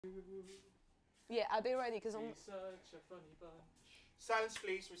Yeah, are they ready? Because I'm such a funny bunch. Silence,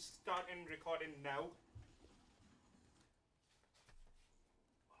 please. We're starting recording now.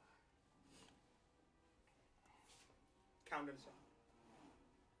 Countdown.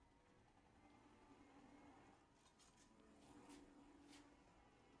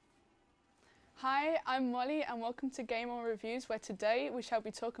 Hi, I'm Molly and welcome to Game On Reviews, where today we shall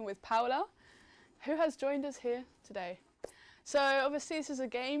be talking with Paula, who has joined us here today. So obviously this is a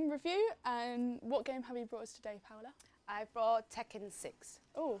game review, and what game have you brought us today, Paula? I brought Tekken 6.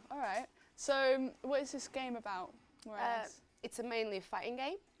 Oh, alright. So what is this game about? It's a mainly fighting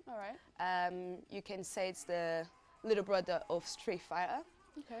game. Alright. You can say it's the little brother of Street Fighter.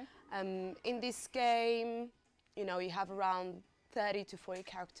 Okay. In this game, you know, you have around 30 to 40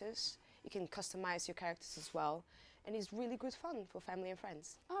 characters. You can customize your characters as well, and it's really good fun for family and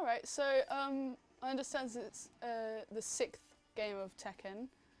friends. Alright, so I understand it's the 6th game of Tekken.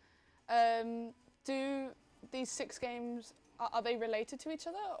 Do these 6 games, are they related to each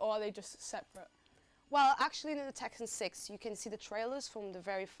other, or are they just separate? Well, actually in the Tekken 6 you can see the trailers from the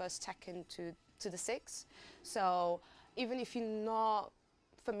very first Tekken to the 6. So even if you're not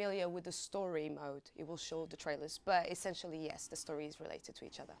familiar with the story mode, it will show the trailers, but essentially yes, the story is related to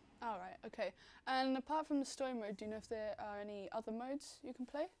each other. All right, okay. And apart from the story mode, do you know if there are any other modes you can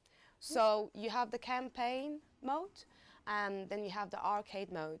play? So you have the campaign mode, and then you have the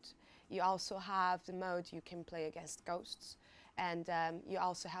arcade mode. You also have the mode you can play against ghosts, and you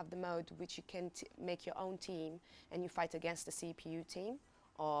also have the mode which you can make your own team and you fight against the CPU team,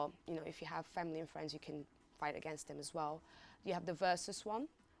 or you know, if you have family and friends, you can fight against them as well. You have the versus one,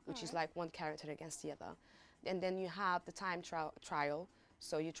 which is like one character against the other. And then you have the time trial,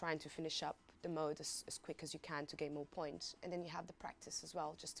 so you're trying to finish up the mode as quick as you can to gain more points. And then you have the practice as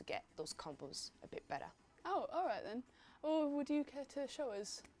well, just to get those combos a bit better. Oh, all right then. Or would you care to show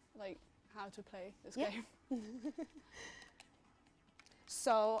us like how to play this game?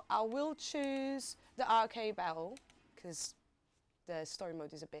 So I will choose the arcade battle, because the story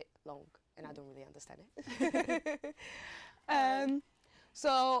mode is a bit long and I don't really understand it.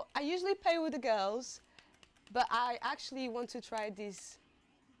 So I usually play with the girls, but I actually want to try this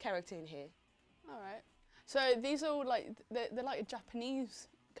character in here. All right. So these are all like, they're like Japanese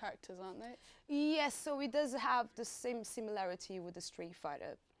characters, aren't they? Yes, so it does have the same similarity with the Street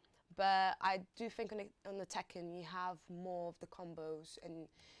Fighter, but I do think on the Tekken you have more of the combos, and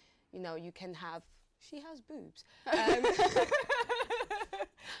you know, you can have, she has boobs.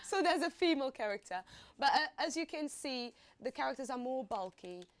 So there's a female character, but as you can see, the characters are more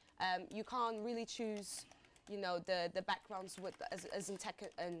bulky. You can't really choose, you know, the backgrounds with as in Tekken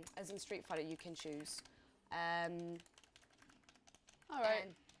and as in Street Fighter you can choose. All right.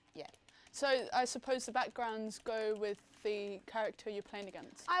 Yeah. So I suppose the backgrounds go with the character you're playing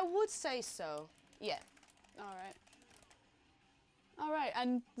against. I would say so. Yeah. All right. All right,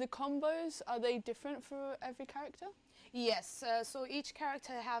 and the combos, are they different for every character? Yes, so each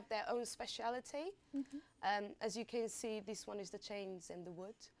character have their own speciality. As you can see, this one is the chains and the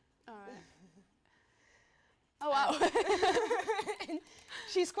wood. All right. Oh wow. And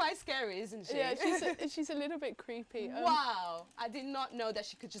she's quite scary, isn't she? Yeah, she's a little bit creepy. Wow, I did not know that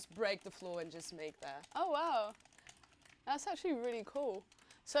she could just break the floor and just make that. Oh wow, that's actually really cool.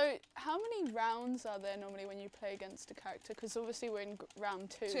 So how many rounds are there normally when you play against a character? Because obviously we're in round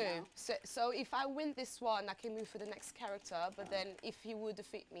 2 now. So if I win this one, I can move for the next character, but then if he would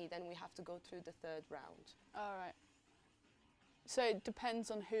defeat me, then we have to go through the 3rd round. All right. So it depends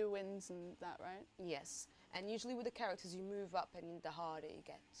on who wins and that, right? Yes, and usually with the characters you move up and the harder it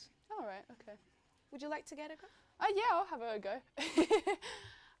gets. All right, okay. Would you like to get a go? Yeah, I'll have a go.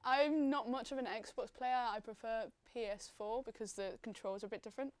 I'm not much of an Xbox player. I prefer PS4 because the controls are a bit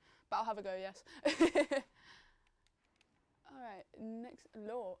different, but I'll have a go, yes. All right, next,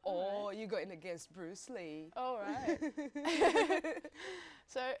 Law. Oh, right. You're going against Bruce Lee. All right.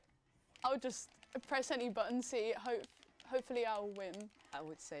 So I'll just press any button, see, hopefully I'll win. I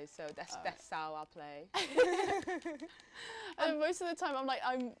would say so. That's how I play. And most of the time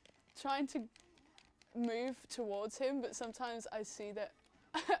I'm trying to move towards him, but sometimes I see that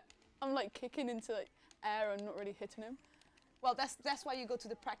I'm like kicking into like air and not really hitting him. Well, that's why you go to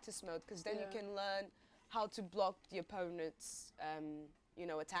the practice mode, because then you can learn how to block the opponent's you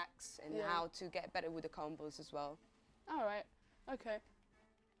know, attacks, and how to get better with the combos as well. All right. Okay.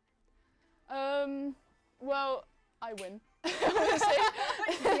 Well, I win.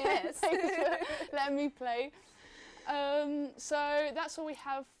 Yes. Thanks for letting me play. So that's all we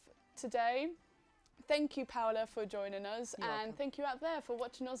have today. Thank you, Paula, for joining us, and thank you out there for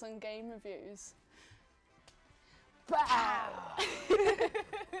watching us on Game Reviews. Pow!